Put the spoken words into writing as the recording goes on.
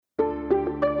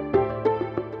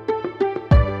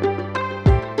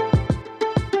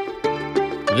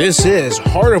This is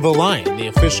Heart of a Lion, the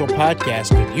official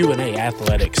podcast of UNA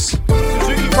Athletics.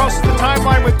 Suzuki crosses the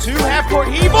timeline with two. Half-court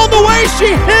heave on the way. She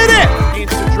hit it!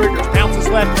 Gains the triggers. Bounces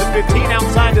left to the 15,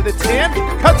 outside to the 10.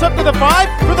 Cuts up to the 5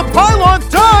 for the pylon.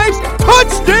 Dives.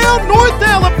 Touchdown, North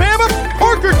Alabama.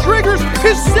 Parker triggers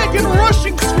his second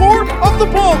rushing score of the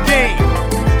ball game.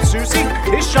 Susie,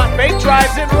 his shot fake,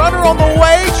 drives in. Runner on the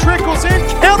way. Trickles in.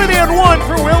 Counted in one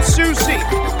for Will Susie.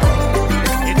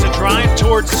 It's a drive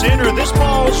towards center. This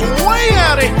ball's way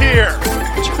out of here.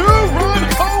 Two-run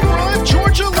home run,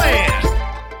 Georgia land.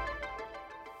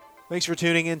 Thanks for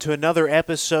tuning in to another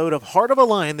episode of Heart of a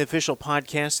Lion, the official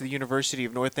podcast of the University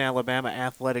of North Alabama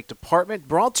Athletic Department,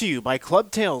 brought to you by Club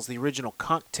Tales, the original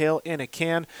cocktail in a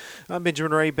can. I'm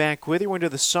Benjamin Ray back with you. We're into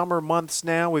the summer months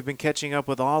now. We've been catching up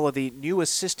with all of the new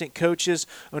assistant coaches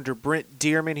under Brent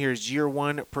Dearman. Here's year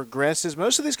one progresses.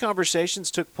 Most of these conversations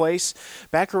took place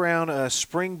back around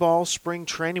spring ball, spring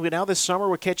training, but now this summer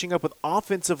we're catching up with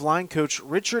offensive line coach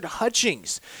Richard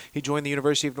Hutchings. He joined the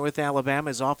University of North Alabama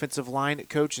as offensive line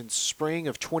coach in spring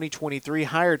of 2023,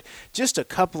 hired just a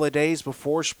couple of days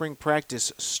before spring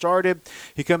practice started.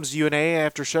 He comes to UNA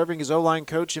after serving as O-line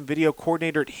coach and video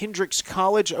coordinator at Hendrix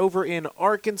College over in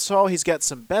Arkansas. He's got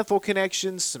some Bethel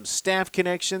connections, some staff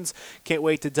connections. Can't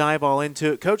wait to dive all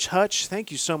into it. Coach Hutch, thank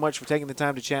you so much for taking the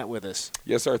time to chat with us.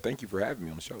 Yes, sir. Thank you for having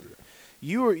me on the show today.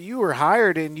 You were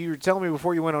hired, and you were telling me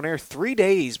before you went on air 3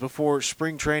 days before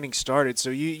spring training started.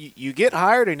 So you get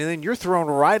hired, and then you're thrown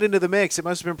right into the mix. It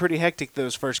must have been pretty hectic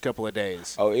those first couple of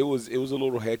days. Oh, it was a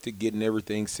little hectic getting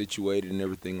everything situated and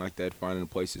everything like that, finding a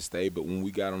place to stay. But when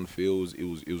we got on the field, it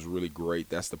was really great.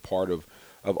 That's the part of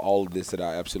all of this that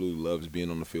I absolutely love, is being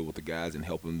on the field with the guys and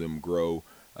helping them grow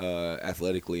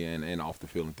athletically and off the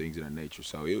field and things of that nature.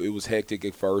 So it was hectic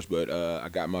at first, but I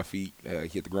got my feet,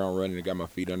 hit the ground running, and got my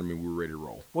feet under me. We were ready to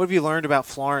roll. What have you learned about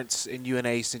Florence and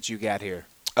UNA since you got here?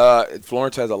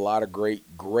 Florence has a lot of great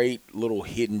little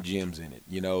hidden gems in it.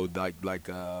 You know, like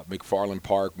McFarland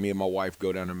Park. Me and my wife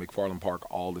go down to McFarland Park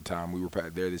all the time. We were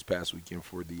there this past weekend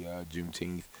for the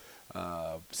Juneteenth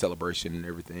celebration and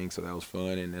everything, so that was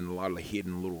fun. And then a lot of the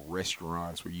hidden little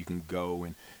restaurants where you can go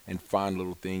and find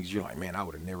little things. You're like, man, I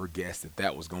would have never guessed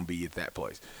that was going to be at that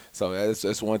place. So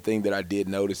that's one thing that I did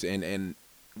notice. And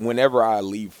whenever I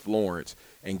leave Florence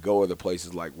and go other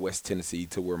places like West Tennessee,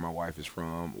 to where my wife is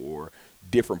from, or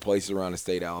different places around the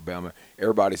state of Alabama,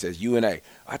 everybody says, UNA.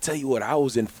 I tell you what, I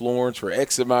was in Florence for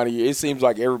X amount of years. It seems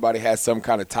like everybody has some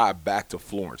kind of tie back to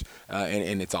Florence,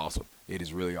 and it's awesome. It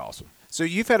is really awesome. So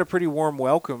you've had a pretty warm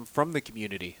welcome from the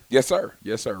community. Yes, sir.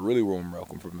 Yes, sir. Really warm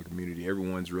welcome from the community.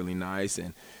 Everyone's really nice,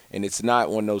 and it's not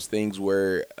one of those things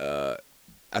where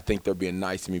I think they're being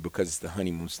nice to me because it's the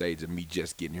honeymoon stage of me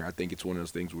just getting here. I think it's one of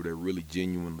those things where they're really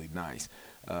genuinely nice,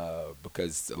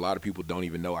 because a lot of people don't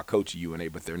even know I coach at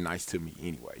UNA, but they're nice to me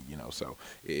anyway, you know. So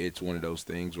it's one of those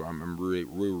things where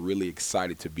we're really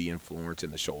excited to be in Florence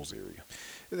in the Shoals area.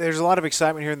 There's a lot of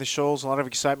excitement here in the Shoals, a lot of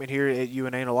excitement here at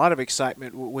UNA, and a lot of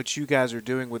excitement what you guys are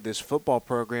doing with this football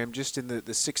program. Just in the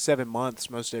 6-7 months,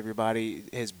 most everybody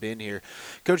has been here.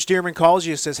 Coach Dearman calls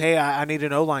you and says, hey, I need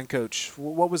an O-line coach.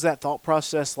 What was that thought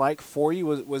process like for you?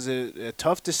 Was it a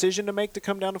tough decision to make to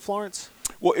come down to Florence?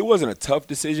 Well, it wasn't a tough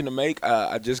decision to make.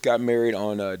 I just got married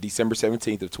on December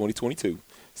 17th of 2022,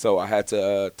 so I had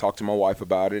to talk to my wife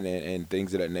about it and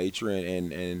things of that nature,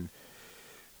 and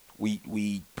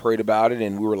we prayed about it,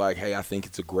 and we were like, hey, I think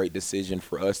it's a great decision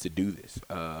for us to do this.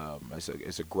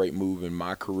 It's a great move in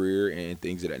my career and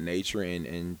things of that nature,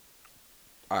 and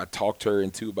I talked her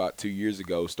into about 2 years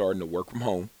ago starting to work from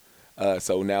home.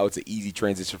 So now it's an easy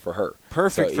transition for her.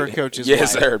 Perfect for a coach's wife.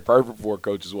 Yes, sir. Perfect for a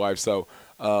coach's wife. So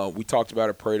we talked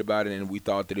about it, prayed about it, and we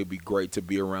thought that it would be great to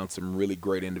be around some really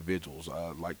great individuals,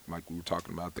 like we were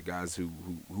talking about, the guys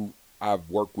who I've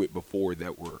worked with before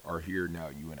that are here now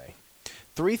at UNA.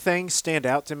 3 things stand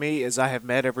out to me as I have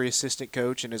met every assistant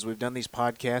coach and as we've done these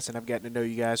podcasts and I've gotten to know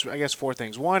you guys. I guess 4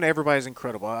 things. 1, everybody's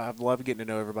incredible. I love getting to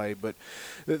know everybody. But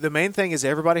the main thing is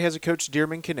everybody has a Coach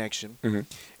Dearman connection. Mm-hmm.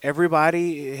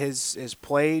 Everybody has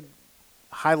played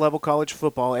high-level college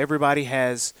football. Everybody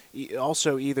has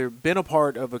also either been a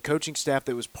part of a coaching staff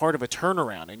that was part of a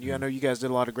turnaround. And I know you guys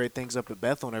did a lot of great things up at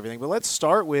Bethel and everything. But let's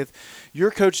start with your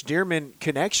Coach Dearman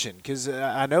connection, because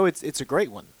I know it's a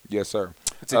great one. Yes, sir.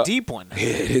 It's a deep one.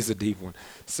 It is a deep one.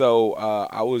 So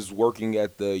I was working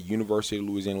at the University of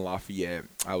Louisiana Lafayette.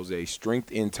 I was a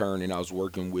strength intern, and I was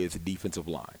working with defensive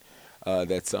line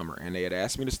that summer. And they had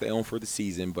asked me to stay on for the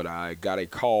season, but I got a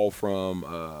call from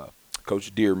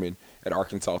Coach Dearman at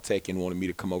Arkansas Tech and wanted me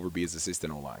to come over and be his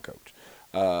assistant O-line coach.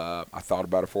 I thought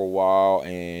about it for a while,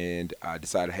 and I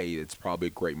decided, hey, it's probably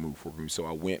a great move for me. So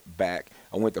I went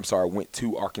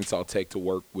to Arkansas Tech to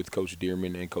work with Coach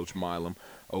Dearman and Coach Milam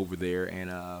over there, and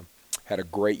had a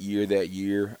great year that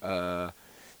year.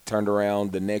 Turned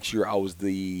around the next year, I was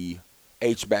the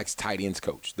H-backs tight ends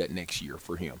coach that next year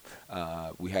for him.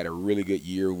 We had a really good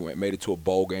year. We made it to a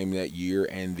bowl game that year,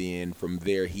 and then from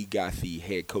there he got the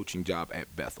head coaching job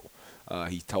at Bethel.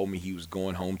 He told me he was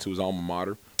going home to his alma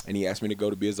mater, and he asked me to go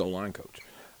to be his O-line coach.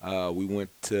 We went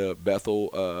to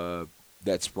Bethel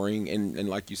that spring, and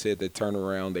like you said, the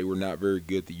turnaround, they were not very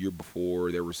good the year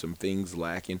before. There were some things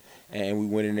lacking, and we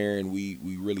went in there and we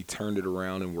really turned it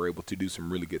around and were able to do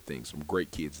some really good things, some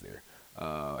great kids there.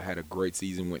 Had a great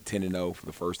season, went 10-0 for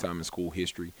the first time in school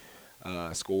history.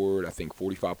 Scored, I think,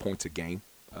 45 points a game.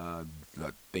 I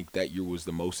think that year was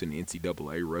the most in the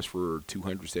NCAA, rushed for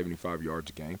 275 yards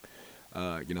a game.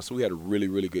 So we had a really,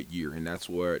 really good year, and that's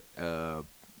what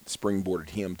springboarded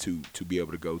him to be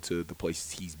able to go to the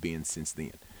places he's been since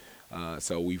then.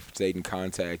 So we've stayed in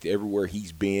contact everywhere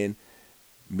he's been.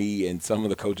 Me and some of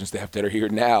the coaching staff that are here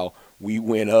now, we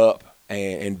went up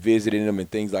and visited him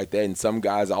and things like that, and some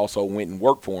guys also went and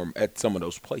worked for him at some of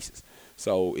those places.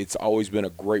 So it's always been a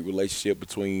great relationship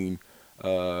between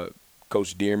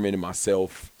Coach Dearman and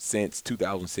myself since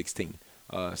 2016.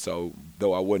 So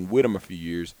though I wasn't with him a few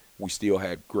years, we still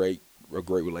had a great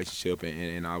relationship,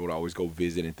 and I would always go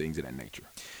visit and things of that nature.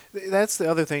 That's the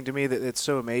other thing to me that's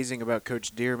so amazing about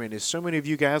Coach Dearman is so many of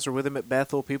you guys are with him at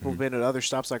Bethel. People have been at other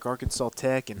stops like Arkansas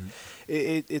Tech, and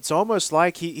it's almost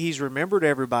like he's remembered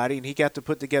everybody, and he got to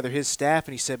put together his staff,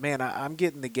 and he said, man, I'm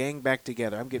getting the gang back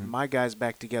together. I'm getting my guys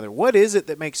back together. What is it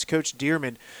that makes Coach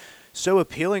Dearman so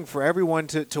appealing for everyone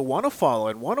to want to follow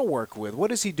and want to work with?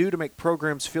 What does he do to make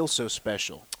programs feel so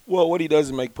special? Well, what he does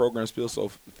to make programs feel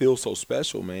so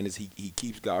special, man, is he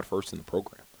keeps God first in the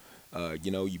program.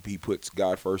 He puts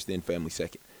God first, then family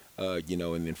second, and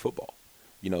then football.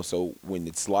 So when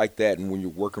it's like that and when you're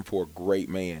working for a great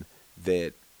man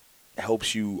that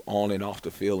helps you on and off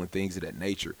the field and things of that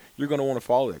nature, you're going to want to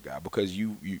follow that guy because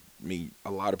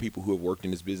a lot of people who have worked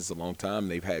in this business a long time,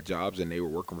 they've had jobs and they were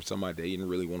working for somebody they didn't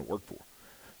really want to work for.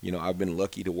 I've been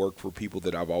lucky to work for people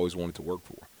that I've always wanted to work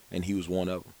for, and he was one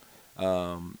of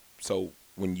them. So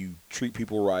when you treat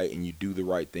people right and you do the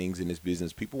right things in this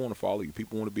business, people want to follow you.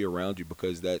 People want to be around you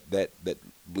because that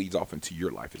bleeds off into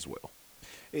your life as well.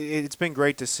 It's been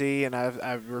great to see, and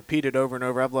I've repeated over and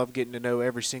over. I've loved getting to know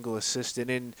every single assistant.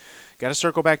 And got to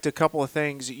circle back to a couple of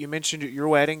things. You mentioned your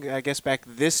wedding, I guess, back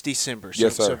this December. So,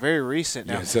 yes, sir. So very recent.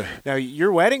 Now, yes, sir. Now,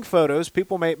 your wedding photos,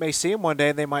 people may see them one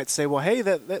day, and they might say, well, hey,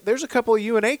 there's a couple of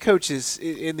UNA coaches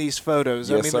in these photos.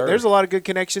 Yes, I mean, sir. There's a lot of good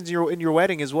connections in your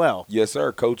wedding as well. Yes,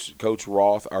 sir. Coach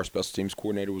Roth, our special teams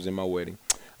coordinator, was in my wedding.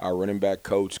 Our running back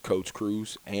coach, Coach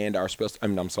Cruz, and our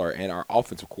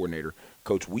offensive coordinator,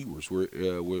 Coach Weavers,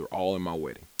 were all in my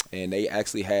wedding. And they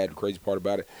actually had, the crazy part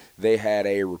about it, they had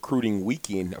a recruiting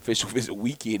weekend, official visit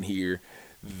weekend here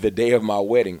the day of my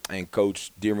wedding. And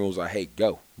Coach Dearman was like, hey,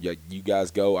 go. Yeah, you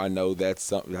guys go. I know that's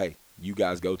something. Hey, you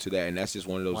guys go to that. And that's just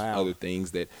one of those other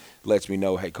things that lets me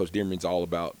know, hey, Coach Dearman's all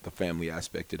about the family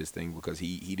aspect of this thing because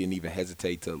he didn't even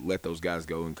hesitate to let those guys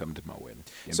go and come to my wedding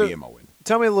and be in my wedding.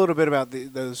 Tell me a little bit about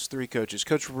those three coaches.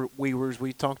 Coach Weavers,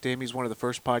 we talked to him. He's one of the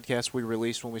first podcasts we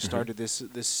released when we started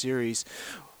this series.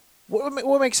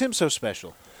 What makes him so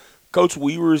special? Coach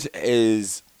Weavers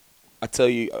is, I tell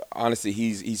you, honestly,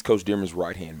 he's Coach Dearman's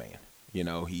right-hand man.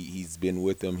 He's been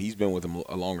with him. He's been with him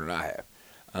longer than I have.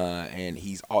 And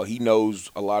he knows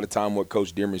a lot of time what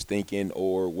Coach Dearman's thinking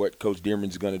or what Coach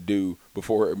Dearman's going to do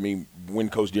when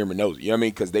Coach Dearman knows it. You know what I mean?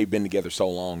 Because they've been together so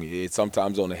long. It's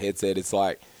sometimes on the headset, it's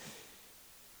like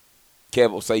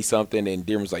Kev will say something and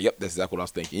Dearman's like, yep, that's exactly what I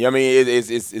was thinking. You know what I mean?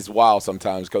 It's wild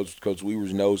sometimes. Coach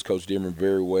Weavers knows Coach Dearman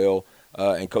very well.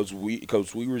 And Coach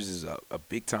Weavers is a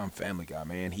big-time family guy,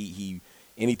 man. He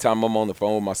anytime I'm on the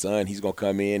phone with my son, he's going to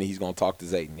come in and he's going to talk to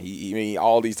Zayden.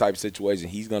 All these type of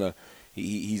situations,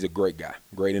 he's a great guy,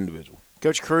 great individual.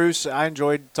 Coach Cruz, I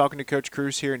enjoyed talking to Coach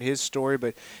Cruz here in his story,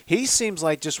 but he seems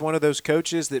like just one of those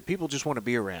coaches that people just want to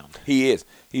be around. He is.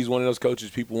 He's one of those coaches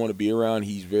people want to be around.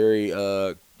 He's very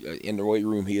in the weight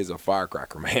room, he is a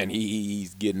firecracker, man.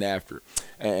 He's getting after it.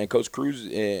 And Coach Cruz,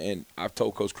 and I've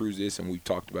told Coach Cruz this, and we've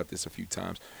talked about this a few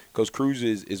times, Coach Cruz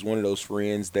is one of those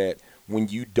friends that when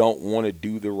you don't want to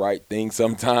do the right thing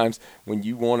sometimes, when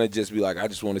you want to just be like, I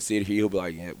just want to sit here, he'll be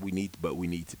like, yeah, we need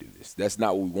to do this. That's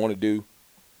not what we want to do,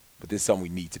 but this is something we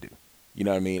need to do. You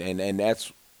know what I mean? And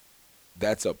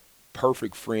that's a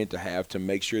perfect friend to have to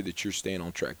make sure that you're staying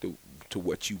on track to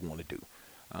what you want to do.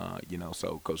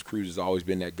 So Coach Cruz has always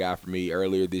been that guy for me.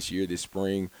 Earlier this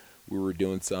spring, we were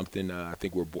doing something. I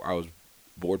think I was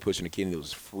board pushing a kid, and it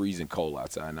was freezing cold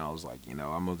outside. And I was like,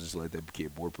 I'm going to just let that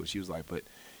kid board push. He was like, but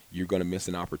you're going to miss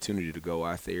an opportunity to go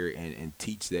out there and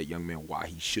teach that young man why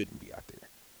he shouldn't be out there.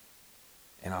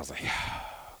 And I was like,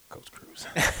 Coach Cruz.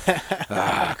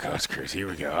 Coach Cruz, here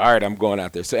we go. All right, I'm going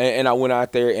out there. So, and I went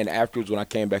out there, and afterwards when I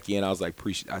came back in, I was like,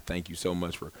 I thank you so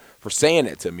much for saying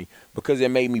that to me, because it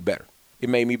made me better. It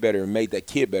made me better and made that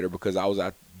kid better, because I was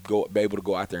able to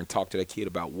go out there and talk to that kid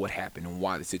about what happened and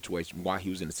why he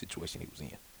was in the situation he was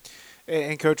in.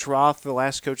 And Coach Roth, the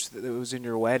last coach that was in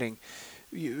your wedding,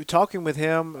 you talking with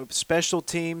him, special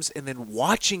teams, and then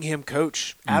watching him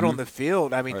coach out on the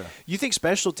field. I mean, You think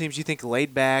special teams, you think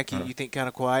laid back, you think kind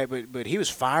of quiet, but he was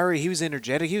fiery, he was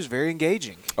energetic, he was very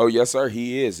engaging. Oh, yes, sir,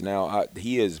 he is. Now,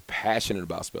 he is passionate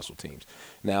about special teams.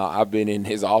 Now, I've been in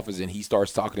his office, and he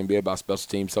starts talking to me about special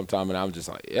teams sometime, and I'm just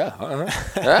like, yeah,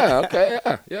 okay,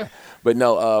 yeah. But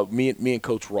no, me and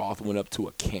Coach Roth went up to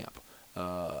a camp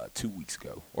 2 weeks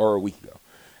ago, or a week ago,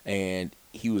 and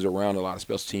he was around a lot of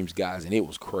special teams guys, and it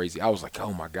was crazy. I was like,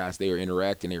 oh, my gosh, they were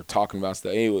interacting. They were talking about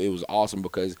stuff. It was awesome,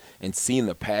 because and seeing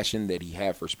the passion that he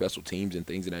had for special teams and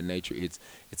things of that nature, it's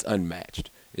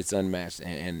unmatched. It's unmatched,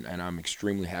 and I'm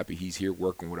extremely happy he's here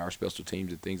working with our special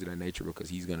teams and things of that nature, because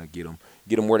he's going to get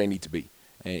them where they need to be.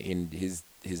 And his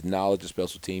knowledge of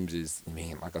special teams is,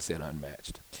 like I said,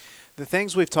 unmatched. The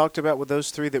things we've talked about with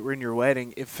those three that were in your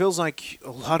wedding, it feels like a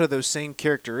lot of those same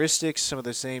characteristics, some of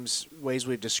the same ways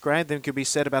we've described them, could be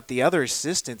said about the other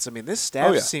assistants. I mean, this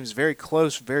staff seems very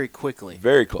close very quickly.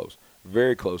 Very close.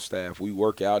 Very close staff. We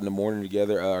work out in the morning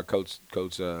together. Coach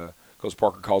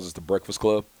Parker calls us the Breakfast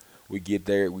Club. We get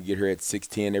here at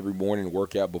 6:10 every morning and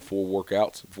work out before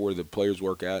the players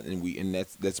work out, and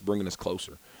that's bringing us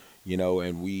closer.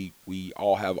 And we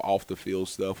all have off the field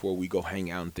stuff where we go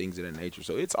hang out and things of that nature.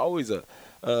 So it's always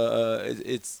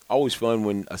it's always fun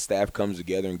when a staff comes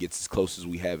together and gets as close as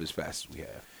we have, as fast as we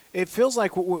have. It feels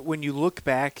like when you look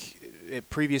back at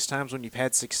previous times when you've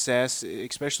had success,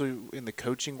 especially in the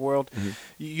coaching world,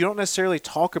 you don't necessarily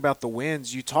talk about the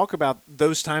wins. You talk about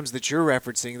those times that you're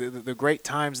referencing, the great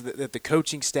times that the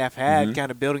coaching staff had, kind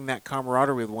of building that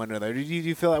camaraderie with one another. Do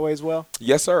you feel that way as well?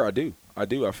 Yes, sir, I do.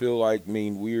 I feel like,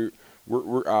 we're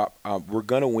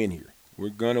gonna win here. We're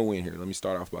gonna win here. Let me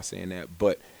start off by saying that.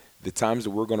 But the times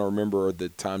that we're gonna remember are the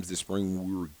times this spring when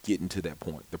we were getting to that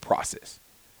point, the process.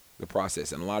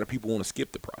 And a lot of people want to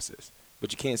skip the process,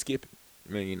 but you can't skip it.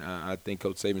 I think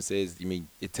Coach Saban says,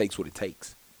 it takes what it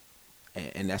takes,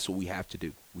 and that's what we have to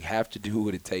do. We have to do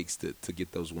what it takes to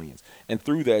get those wins, and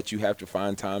through that, you have to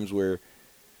find times where,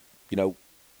 to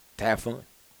have fun.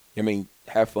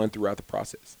 Have fun throughout the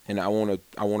process, and I want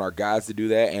our guys to do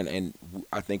that, and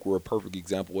I think we're a perfect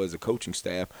example as a coaching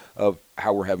staff of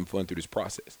how we're having fun through this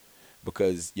process,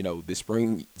 because this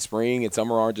spring and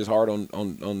summer aren't just hard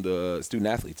on the student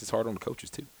athletes; it's hard on the coaches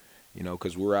too,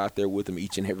 because we're out there with them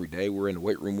each and every day. We're in the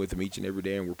weight room with them each and every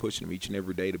day, and we're pushing them each and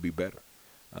every day to be better.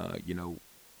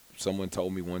 Someone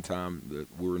told me one time that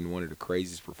we're in one of the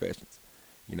craziest professions.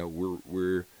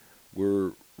 We're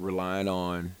relying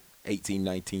on 18,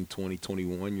 19, 20,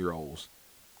 21-year-olds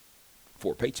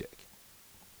for a paycheck.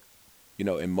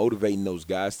 And motivating those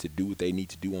guys to do what they need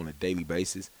to do on a daily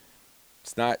basis.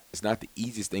 It's not the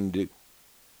easiest thing to do,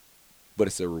 but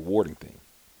it's a rewarding thing.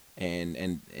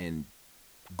 And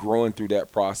growing through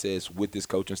that process with this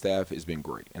coaching staff has been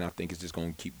great. And I think it's just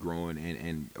going to keep growing,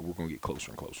 and we're going to get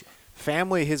closer and closer.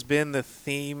 Family has been the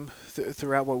theme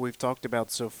throughout what we've talked about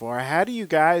so far. How do you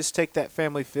guys take that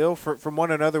family feel from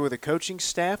one another with a coaching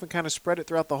staff and kind of spread it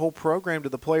throughout the whole program to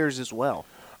the players as well?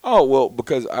 Oh, well,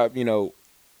 because,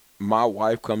 my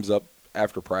wife comes up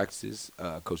after practices.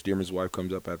 Coach Dearman's wife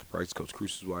comes up after practice. Coach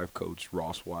Cruz's wife, Coach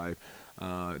Ross' wife.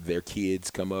 Their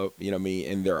kids come up,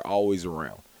 and they're always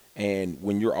around. And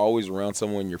when you're always around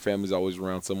someone, your family's always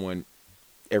around someone,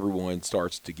 everyone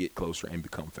starts to get closer and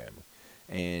become family.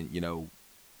 And,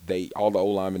 all the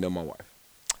old linemen know my wife.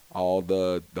 All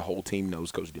the whole team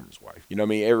knows Coach Dearman's wife.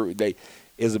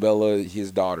 Isabella,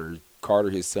 his daughter,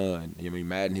 Carter, his son,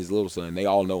 Madden, his little son, they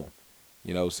all know him.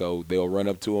 So they'll run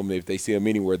up to him. If they see him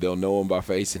anywhere, they'll know him by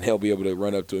face, and they'll be able to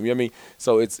run up to him.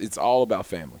 So it's all about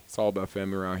family. It's all about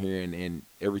family around here, and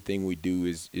everything we do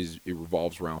is it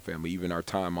revolves around family. Even our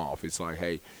time off, it's like,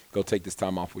 hey, go take this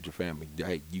time off with your family.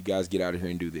 Hey, you guys get out of here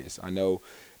and do this. I know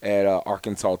at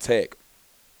Arkansas Tech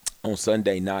on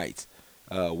Sunday nights,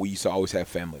 we used to always have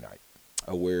family night,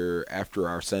 where after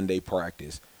our Sunday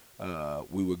practice,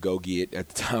 we would go get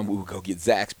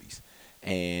Zaxby's.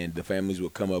 And the families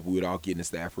would come up. We would all get in the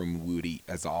staff room, and we would eat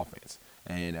as the offense.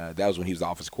 And that was when he was the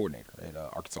office coordinator at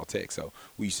Arkansas Tech. So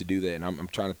we used to do that, and I'm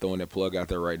trying to throw in that plug out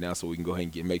there right now so we can go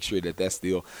ahead and make sure that that's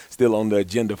still on the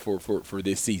agenda for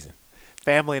this season.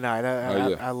 Family night.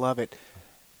 I love it.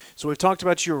 So we've talked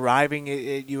about you arriving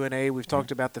at UNA. We've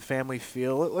talked about the family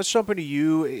feel. Let's jump into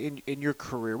you in your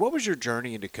career. What was your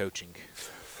journey into coaching?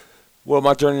 Well,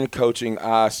 my journey into coaching,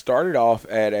 I started off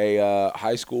at a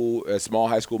small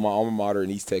high school, my alma mater in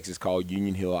East Texas called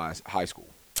Union Hill High School.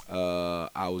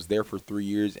 I was there for 3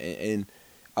 years, and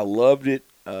I loved it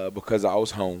because I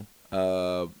was home.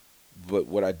 But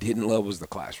what I didn't love was the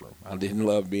classroom. I didn't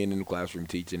love being in the classroom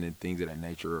teaching and things of that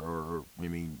nature, or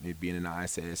being in the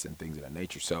ISS and things of that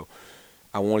nature. So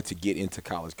I wanted to get into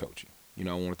college coaching.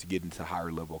 I wanted to get into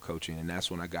higher level coaching, and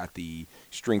that's when I got the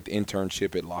strength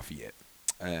internship at Lafayette.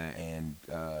 And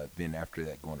then after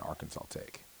that, going to Arkansas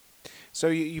Tech. So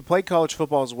you played college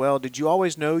football as well. Did you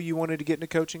always know you wanted to get into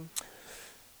coaching?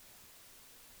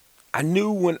 I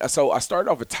knew so I started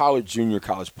off at Tyler Junior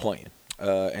College playing,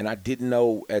 and I didn't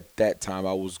know at that time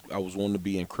I was wanting to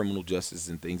be in criminal justice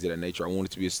and things of that nature. I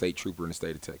wanted to be a state trooper in the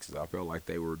state of Texas. I felt like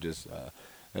they were just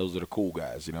those are the cool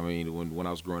guys. You know what I mean? When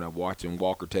I was growing up watching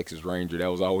Walker Texas Ranger, that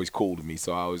was always cool to me.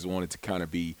 So I always wanted to kind of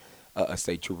be a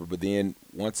state trooper. But then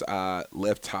once I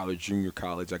left Tyler Junior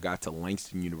College, I got to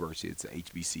Langston University. It's an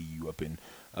HBCU up in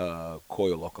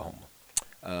Coyle,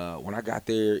 Oklahoma. When I got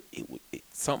there,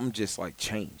 something just like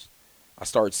changed. I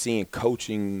started seeing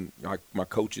coaching, like my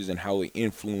coaches and how they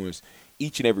influence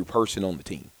each and every person on the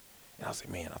team. And I was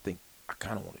like, man, I think I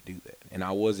kind of want to do that. And I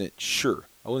wasn't sure.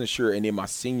 And in my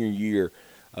senior year,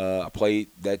 I played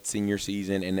that senior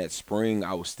season. And that spring,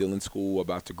 I was still in school,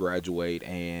 about to graduate.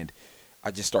 And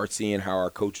I just started seeing how our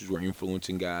coaches were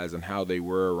influencing guys and how they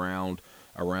were around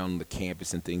the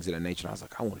campus and things of that nature. And I was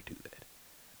like, I want to do that.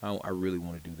 I really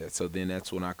want to do that. So then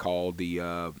that's when I called the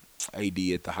AD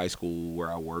at the high school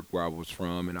where I worked, where I was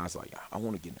from, and I was like, I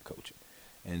want to get into coaching.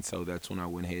 And so that's when I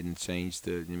went ahead and changed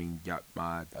got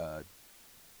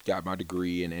my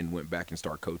degree and went back and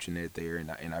started coaching it there.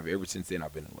 And I've ever since then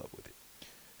I've been in love with it.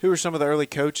 Who were some of the early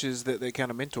coaches that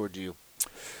kind of mentored you?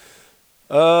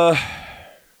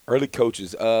 Early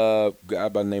coaches, a guy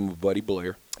by the name of Buddy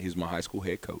Blair. He was my high school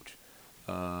head coach.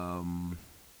 Calvin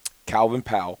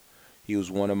Powell. He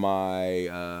was one of my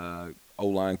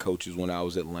O-line coaches when I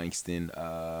was at Langston.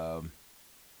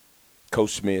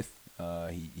 Coach Smith,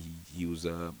 he was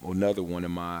another one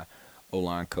of my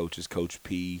O-line coaches. Coach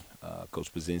P,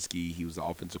 Coach Pazinski, he was the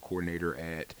offensive coordinator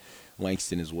at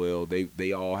Langston as well.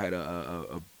 They all had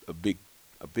a big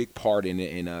part in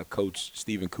it. And Coach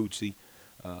Stephen Cucci,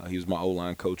 he was my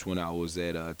O-line coach when I was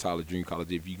at Tyler Junior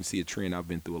College. If you can see a trend, I've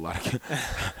been through a lot of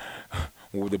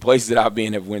the places that I've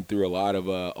been have went through a lot of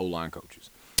O-line coaches.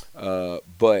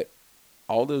 But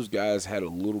all those guys had a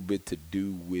little bit to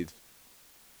do with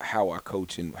how I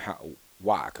coach and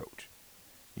why I coach,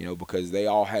 because they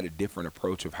all had a different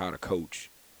approach of how to coach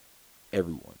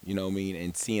everyone, you know what I mean?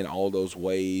 And seeing all those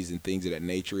ways and things of that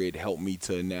nature, it helped me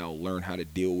to now learn how to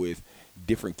deal with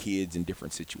different kids in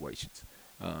different situations.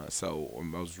 So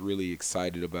I was really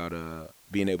excited about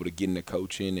being able to get into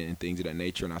coaching and things of that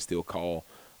nature, and I still call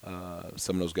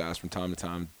some of those guys from time to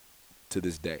time to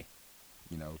this day,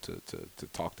 to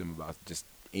talk to them about just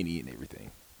any and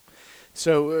everything.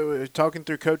 So talking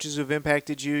through coaches who've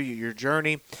impacted you, your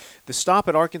journey, the stop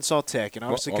at Arkansas Tech, and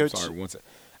obviously Coach. Sorry, one second.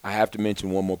 I have to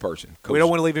mention one more person. We don't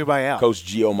want to leave anybody out. Coach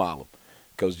Gio Milam.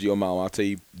 Coach Gio Milam. I'll tell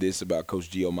you this about Coach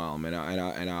Gio Milam,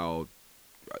 and I'll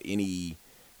any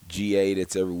GA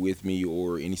that's ever with me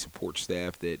or any support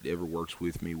staff that ever works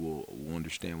with me will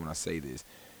understand when I say this.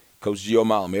 Coach Gio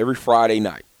Milam, every Friday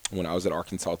night when I was at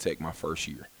Arkansas Tech my first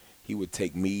year, he would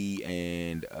take me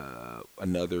and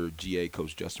another GA,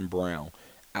 Coach Justin Brown,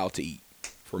 out to eat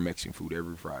for Mexican food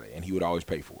every Friday, and he would always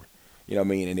pay for it. You know what I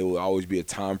mean? And it would always be a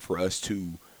time for us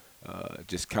to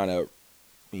just kind of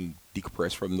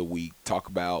decompress from the week, talk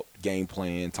about game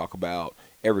plan, talk about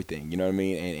everything. You know what I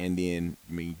mean? And then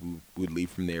we would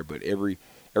leave from there. But every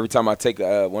time I take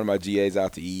one of my GAs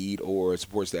out to eat or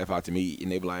support staff out to meet,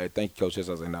 and they be like, "Thank you, Coach." I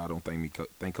was like, "No, don't thank me.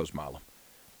 Thank Coach Milam."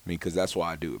 Because that's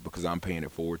why I do it, because I'm paying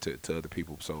it forward to other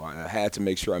people. So I had to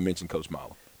make sure I mentioned Coach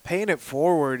Milam. Paying it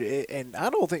forward, and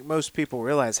I don't think most people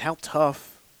realize how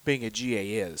tough being a GA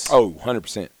is. Oh,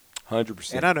 100%.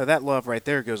 100%. And I know that love right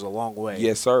there goes a long way.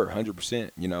 Yes, sir,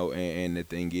 100%. And the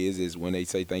thing is when they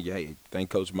say thank you, hey, thank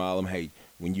Coach Milam, hey,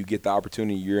 when you get the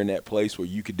opportunity, you're in that place where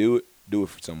you could do it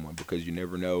for someone, because you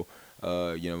never know.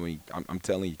 I'm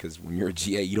telling you, because when you're a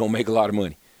GA, you don't make a lot of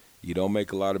money. You don't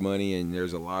make a lot of money, and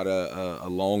there's a lot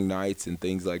of long nights and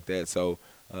things like that. So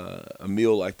a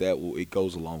meal like that, it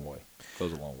goes a long way.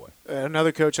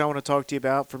 Another coach I want to talk to you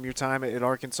about from your time at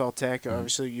Arkansas Tech.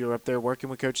 Obviously, you were up there working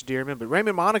with Coach Dearman, but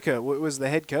Raymond Monica was the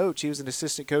head coach. He was an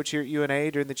assistant coach here at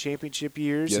UNA during the championship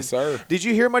years. Yes, sir. Did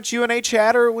you hear much UNA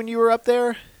chatter when you were up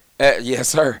there? Yes,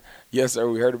 sir. Yes, sir.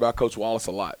 We heard about Coach Wallace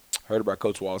a lot.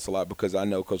 Because I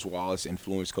know Coach Wallace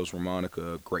influenced Coach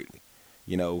Monica greatly,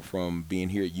 from being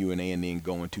here at UNA and then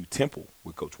going to Temple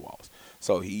with Coach Wallace.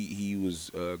 So he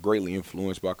was greatly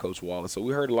influenced by Coach Wallace. So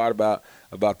we heard a lot about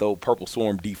the old Purple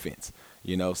Swarm defense,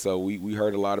 So we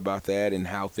heard a lot about that and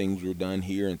how things were done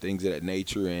here and things of that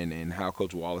nature and how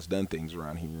Coach Wallace done things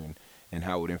around here and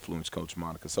how it influenced Coach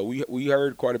Monica. So we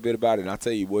heard quite a bit about it. And I'll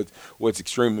tell you what's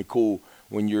extremely cool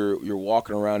when you're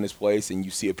walking around this place and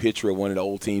you see a picture of one of the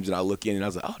old teams, and I look in and I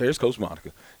was like, oh, there's Coach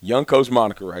Monica, young Coach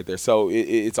Monica right there. So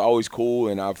it's always cool,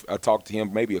 and I talked to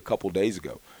him maybe a couple days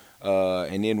ago.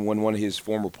 And then when one of his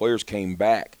former players came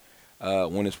back, and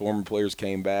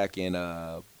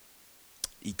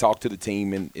he talked to the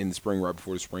team in the spring right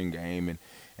before the spring game,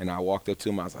 and I walked up to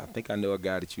him. I was like, I think I know a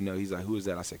guy that you know. He's like, who is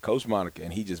that? I said, Coach Monica.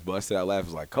 And he just busted out laughing. He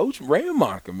was like, Coach Raymond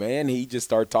Monica, man. He just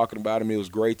started talking about him. It was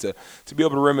great to be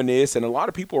able to reminisce. And a lot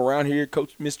of people around here,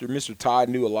 Coach Mr. Todd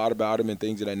knew a lot about him and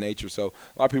things of that nature. So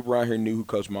a lot of people around here knew who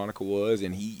Coach Monica was,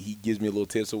 and he gives me a little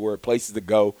tips of where places to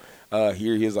go.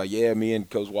 Here he was like, yeah, me and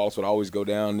Coach Wallace would always go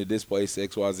down to this place,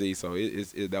 XYZ. So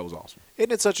that was awesome.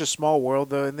 Isn't it such a small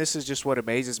world, though? And this is just what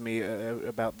amazes me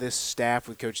about this staff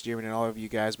with Coach Dearman and all of you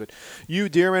guys. But you,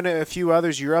 Dearman, a few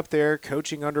others, you're up there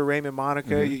coaching under Raymond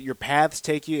Monica. Mm-hmm. Your paths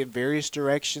take you in various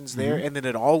directions there, and then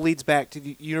it all leads back to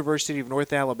the University of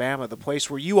North Alabama, the place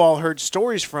where you all heard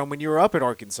stories from when you were up at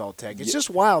Arkansas Tech. It's just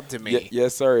wild to me.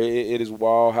 Yes, sir. It is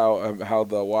wild how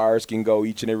the wires can go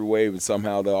each and every way, and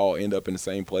somehow they all end up in the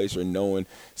same place or knowing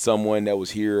someone that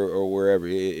was here or wherever.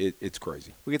 It's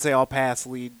crazy. We could say all paths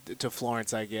lead to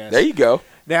Florence, I guess. There you go.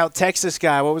 Now, Texas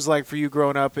guy, what was it like for you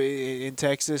growing up in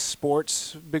Texas?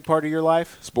 Sports, big part of your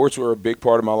life? Sports were a big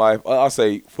part of my life. I'll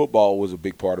say football was a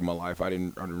big part of my life. I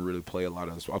didn't really play a lot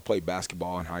of this. I played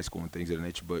basketball in high school and things of that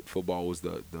nature, but football was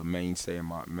the mainstay in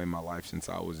my life since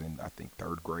I was in, I think,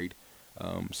 third grade.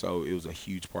 So it was a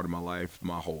huge part of my life,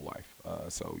 my whole life.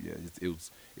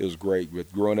 It was great.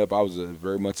 But growing up, I was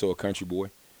very much so a country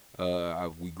boy.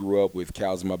 We grew up with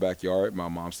cows in my backyard. My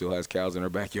mom still has cows in her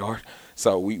backyard.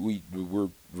 So we're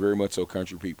very much so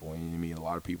country people. And I mean, a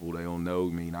lot of people, they don't know.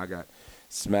 I mean, I got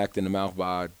smacked in the mouth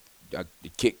by a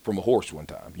kick from a horse one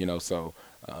time, So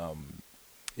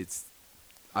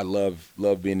I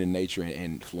love being in nature,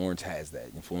 and Florence has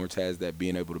that. And Florence has that,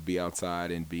 being able to be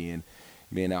outside and being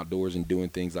outdoors and doing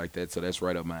things like that. So that's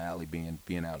right up my alley,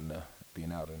 being out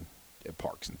in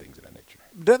parks and things of that nature.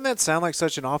 Doesn't that sound like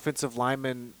such an offensive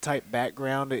lineman type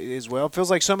background as well? It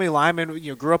feels like so many linemen,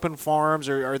 grew up in farms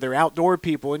or they're outdoor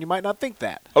people, and you might not think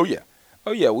that. Oh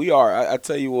yeah, we are. I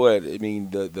tell you what, I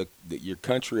mean, your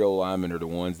country old linemen are the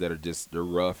ones that are they're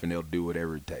rough and they'll do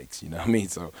whatever it takes. You know what I mean?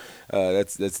 So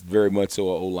that's very much so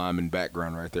an old lineman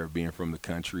background right there, being from the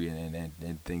country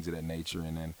and things of that nature.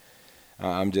 And then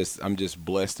I'm just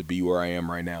blessed to be where I am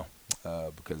right now.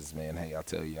 Because, man, hey, I'll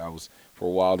tell you, for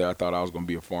a while there, I thought I was going to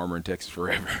be a farmer in Texas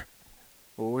forever.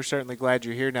 Well, we're certainly glad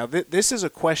you're here. Now, this is a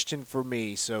question for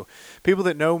me. So people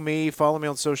that know me, follow me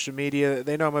on social media,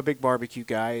 they know I'm a big barbecue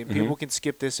guy, and people can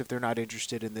skip this if they're not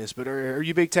interested in this. But are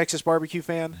you a big Texas barbecue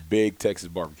fan? Big Texas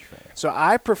barbecue fan. So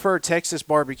I prefer Texas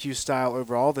barbecue style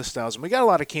over all the styles. And we got a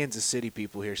lot of Kansas City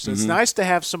people here. So it's nice to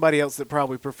have somebody else that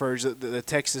probably prefers the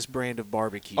Texas brand of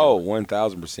barbecue. Oh,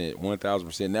 1,000%.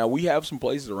 1,000%. Now, we have some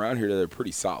places around here that are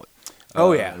pretty solid.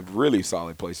 Oh, yeah. Really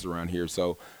solid places around here.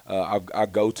 So I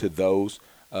go to those.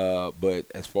 But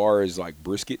as far as like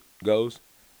brisket goes,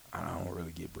 I don't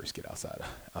really get brisket outside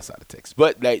of Texas.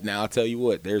 But now I'll tell you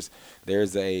what, there's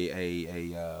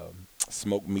a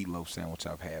smoked meatloaf sandwich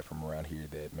I've had from around here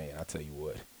that, man, I'll tell you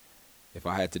what, if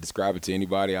I had to describe it to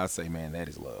anybody, I'd say, man, that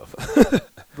is love.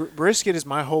 Brisket is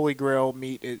my holy grail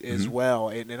meat as well,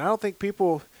 and I don't think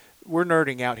people. We're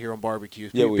nerding out here on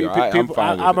barbecue. Yeah, we are. I'm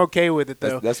fine with I'm okay with it,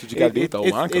 though. That's what you got to do with the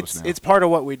line coach now. It's part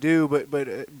of what we do,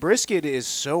 but brisket is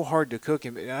so hard to cook,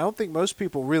 and I don't think most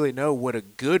people really know what a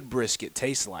good brisket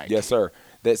tastes like. Yes, sir.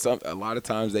 A lot of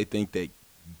times they think that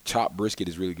chopped brisket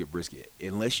is really good brisket.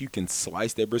 Unless you can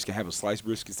slice that brisket, have a sliced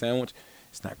brisket sandwich,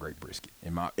 it's not great brisket,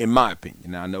 in my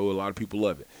opinion. Now, I know a lot of people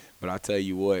love it, but I tell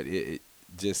you what, it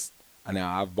just –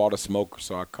 now, I've bought a smoker,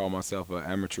 so I call myself an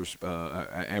amateur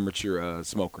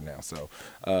smoker now. So,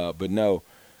 been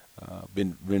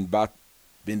about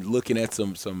been looking at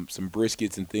some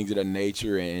briskets and things of that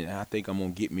nature, and I think I'm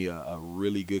gonna get me a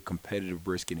really good competitive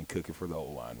brisket and cook it for the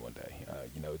O-line one day.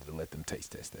 To let them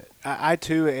taste test that. I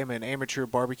too am an amateur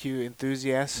barbecue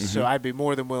enthusiast, so I'd be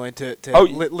more than willing to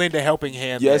lend a helping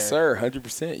hand. Yes, there. sir,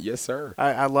 100%. Yes, sir.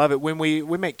 I love it. When we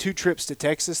make 2 trips to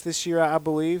Texas this year, I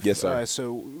believe. Yes, sir.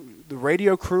 So the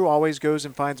radio crew always goes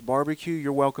and finds barbecue.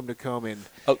 You're welcome to come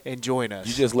and join us.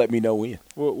 You just let me know when.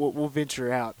 We'll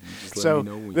venture out. Let me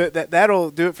know when.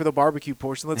 That'll do it for the barbecue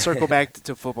portion. Let's circle back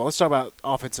to football. Let's talk about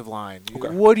offensive line. Okay.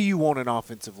 What do you want an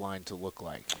offensive line to look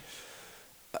like?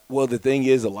 Well, the thing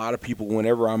is, a lot of people,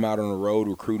 whenever I'm out on the road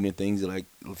recruiting and things of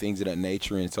that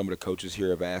nature, and some of the coaches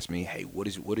here have asked me, "Hey, what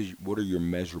are your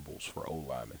measurables for O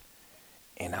linemen?"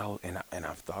 And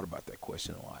I've thought about that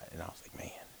question a lot, and I was like,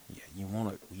 man, yeah, you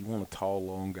want a tall,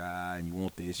 long guy, and you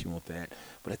want this, you want that,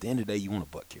 but at the end of the day, you want a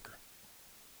butt kicker.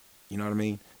 You know what I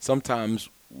mean? Sometimes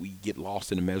we get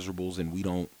lost in the measurables, and we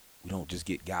don't just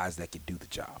get guys that can do the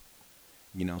job.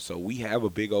 So we have a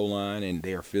big O line, and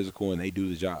they are physical, and they do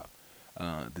the job.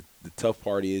 The tough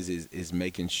part is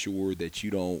making sure that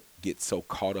you don't get so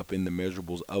caught up in the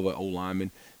measurables of an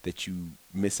O-lineman that you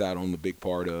miss out on the big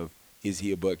part of, is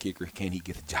he a butt kicker? Can he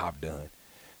get the job done?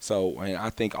 So, and I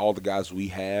think all the guys we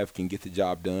have can get the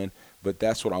job done, but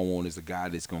that's what I want, is a guy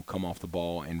that's going to come off the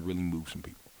ball and really move some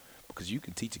people. Because you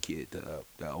can teach a kid, the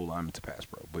O-lineman, to pass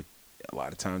pro, but a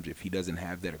lot of times if he doesn't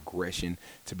have that aggression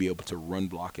to be able to run,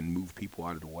 block, and move people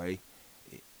out of the way,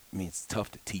 it's tough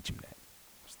to teach him that.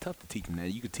 It's tough to teach them that.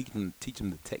 You could teach them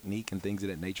the technique and things of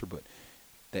that nature, but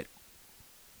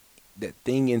that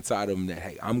thing inside of them that,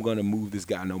 hey, I'm going to move this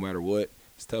guy no matter what,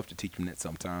 it's tough to teach them that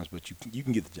sometimes, but you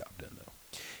can get the job done, though.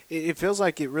 It feels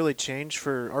like it really changed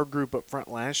for our group up front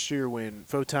last year when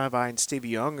Fotavi and Stevie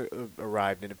Young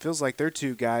arrived, and it feels like they're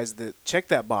 2 guys that check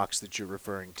that box that you're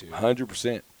referring to.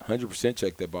 100%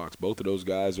 check that box. Both of those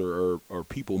guys are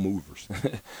people movers,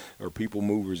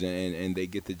 and they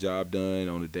get the job done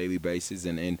on a daily basis.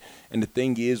 And the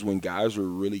thing is, when guys are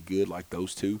really good like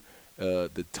those 2,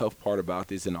 the tough part about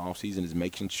this in the offseason is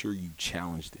making sure you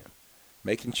challenge them.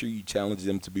 Making sure you challenge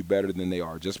them to be better than they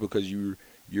are. Just because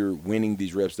you're winning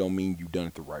these reps don't mean you've done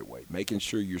it the right way. Making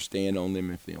sure you're staying on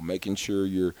them in film. Making sure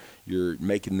you're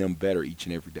making them better each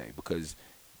and every day, because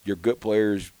your good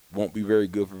players won't be very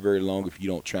good for very long if you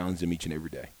don't challenge them each and every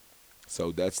day.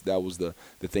 So that was the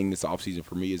thing this offseason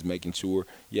for me, is making sure,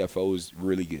 Fo is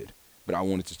really good, but I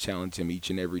wanted to challenge him each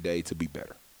and every day to be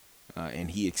better. And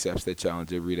he accepts that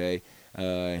challenge every day.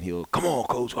 And he'll, come on,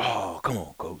 coach. Oh, come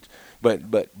on, coach. But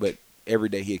every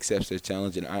day he accepts that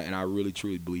challenge, and I really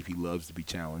truly believe he loves to be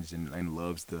challenged and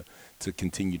loves to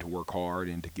continue to work hard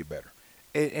and to get better.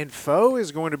 And Fo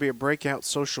is going to be a breakout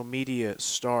social media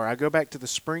star. I go back to the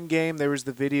spring game. There was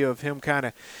the video of him kind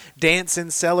of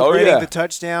dancing, celebrating the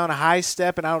touchdown, a high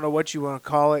step, and I don't know what you want to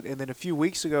call it. And then a few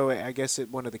weeks ago, I guess at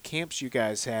one of the camps you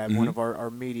guys had, one of our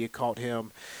media caught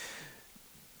him.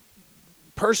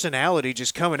 Personality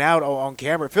just coming out on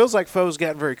camera. It feels like Fo's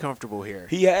gotten very comfortable here.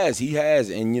 He has,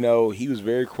 and he was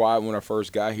very quiet when I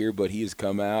first got here, but he has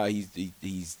come out.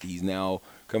 He's now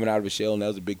coming out of his shell, and that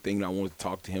was a big thing that I wanted to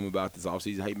talk to him about this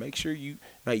offseason. Hey, make sure you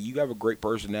have a great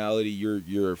personality.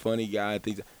 You're a funny guy and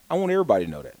things. I want everybody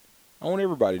to know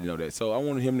that. So I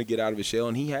wanted him to get out of his shell,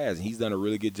 and he has. And he's done a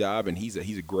really good job, and he's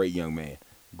a great young man.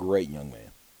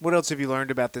 What else have you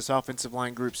learned about this offensive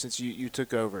line group since you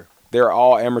took over? They're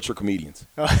all amateur comedians.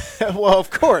 Well,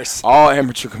 of course. All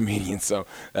amateur comedians. So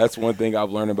that's one thing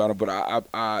I've learned about them.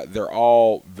 But they're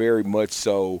all very much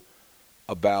so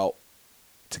about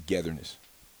togetherness.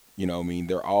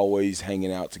 They're always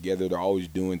hanging out together. They're always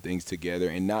doing things together,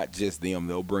 and not just them.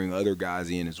 They'll bring other guys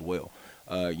in as well.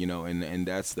 And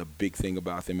that's the big thing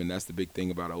about them, and that's the big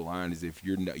thing about O-line, is if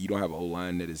you don't have an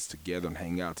O-line that is together and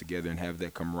hang out together and have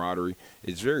that camaraderie,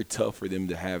 it's very tough for them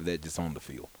to have that just on the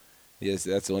field. Yes,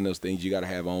 that's one of those things you got to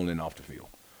have on and off the field.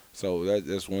 So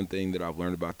that's one thing that I've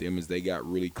learned about them, is they got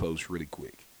really close really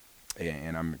quick,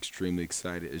 and I'm extremely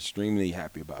excited, extremely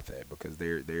happy about that, because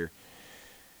they're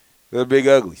big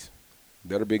uglies.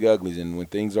 They're the big uglies, and when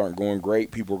things aren't going great,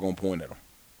 people are going to point at them.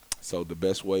 So the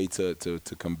best way to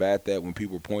combat that when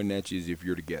people are pointing at you is if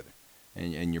you're together,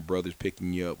 and your brother's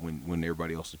picking you up when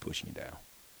everybody else is pushing you down.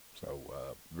 So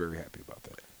very happy about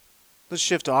that. Let's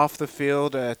shift off the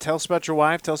field. Tell us about your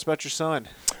wife. Tell us about your son.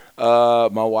 My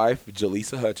wife,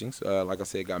 Richard Hutchings, like I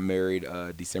said, got married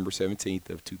December 17th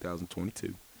of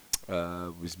 2022.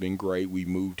 It's been great. We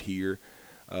moved here.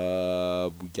 We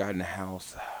got in the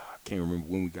house. I can't remember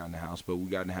when we got in the house, but we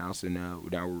got in the house, and now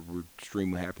we're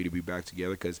extremely happy to be back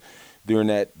together, because during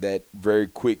that very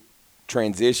quick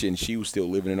transition, she was still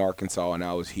living in Arkansas, and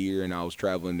I was here, and I was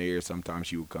traveling there. Sometimes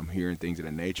she would come here and things of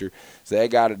that nature. So that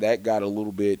got a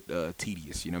little bit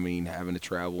tedious, you know what I mean, having to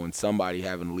travel and somebody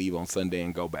having to leave on Sunday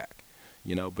and go back,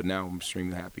 you know. But now I'm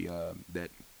extremely happy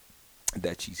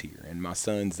that she's here. And my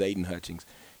son, Zayden Hutchings,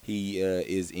 he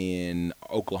is in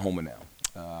Oklahoma now.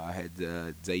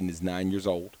 Zayden is 9 years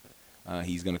old.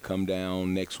 He's going to come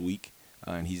down next week,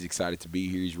 and he's excited to be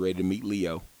here. He's ready to meet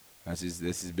Leo. That's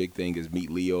his big thing is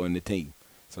meet Leo and the team.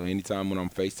 So anytime when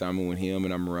I'm FaceTiming with him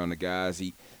and I'm around the guys,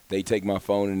 they take my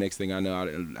phone, and the next thing I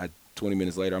know, 20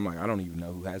 minutes later, I'm like, I don't even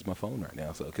know who has my phone right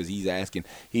now. So because he's asking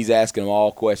them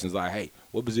all questions like, hey,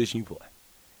 what position you play?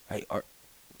 Hey, are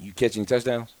you catching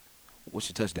touchdowns? What's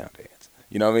your touchdown dance?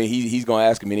 You know what I mean? He's going to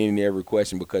ask him any and every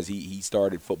question because he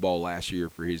started football last year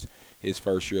for his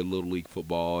first year of Little League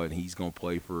football, and he's going to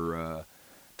play for, I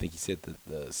think he said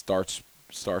the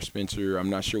Star Spencer. I'm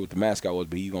not sure what the mascot was,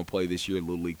 but he's going to play this year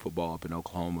Little League football up in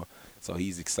Oklahoma. So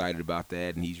he's excited about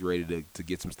that, and he's ready to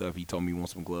get some stuff. He told me he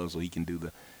wants some gloves so he can do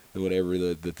whatever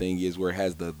the thing is where it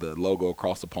has the logo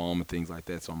across the palm and things like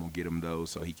that. So I'm going to get him those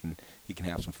so he can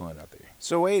have some fun out there.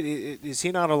 So wait, is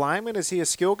he not a lineman? Is he a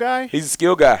skill guy? He's a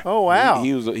skill guy. Oh, wow.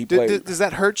 He played. Does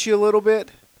that hurt you a little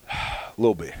bit? A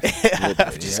little bit. It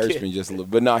hurts me just a little.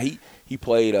 But no, he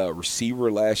played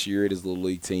receiver last year at his Little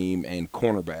League team and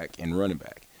cornerback and running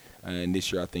back. And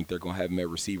this year I think they're going to have him at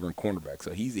receiver and cornerback.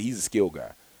 So he's a skill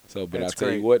guy. So, but I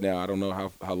tell you what now, I don't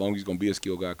know how long he's going to be a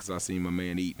skill guy because I seen my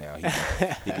man eat now. He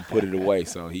can put it away.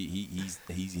 So he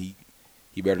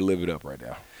better live it up right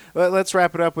now. Well, let's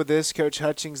wrap it up with this, Coach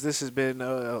Hutchings. This has been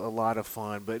a lot of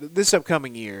fun. But this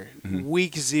upcoming year,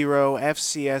 Week 0,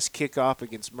 FCS kickoff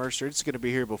against Mercer. It's going to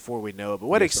be here before we know it. But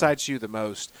what excites you the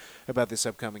most about this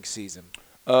upcoming season?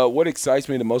 What excites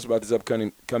me the most about this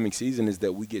upcoming season is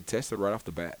that we get tested right off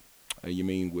the bat. You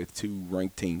mean with 2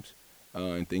 ranked teams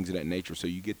and things of that nature. So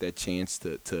you get that chance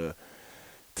to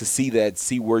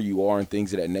see where you are and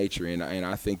things of that nature. And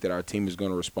I think that our team is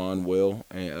going to respond well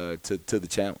to the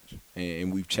challenge.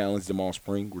 And we've challenged them all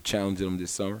spring. We're challenging them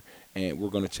this summer. And we're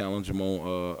going to challenge them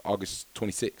on August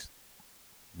 26th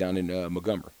down in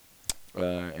Montgomery.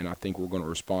 And I think we're going to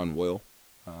respond well.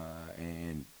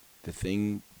 And the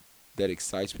thing that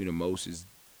excites me the most is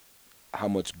how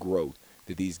much growth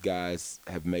that these guys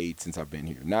have made since I've been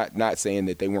here. Not saying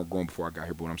that they weren't growing before I got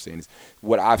here, but what I'm saying is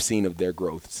what I've seen of their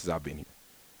growth since I've been here.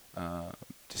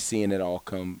 Just seeing it all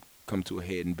come to a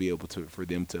head and be able for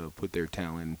them to put their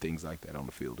talent and things like that on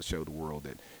the field to show the world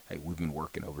that, hey, we've been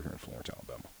working over here in Florence,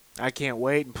 Alabama. I can't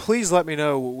wait. And please let me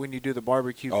know when you do the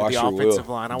barbecue for the sure offensive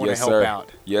will. line. I want to Yes, help sir.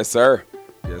 out. Yes, sir.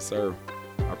 Yes, sir.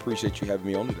 I appreciate you having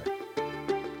me on today.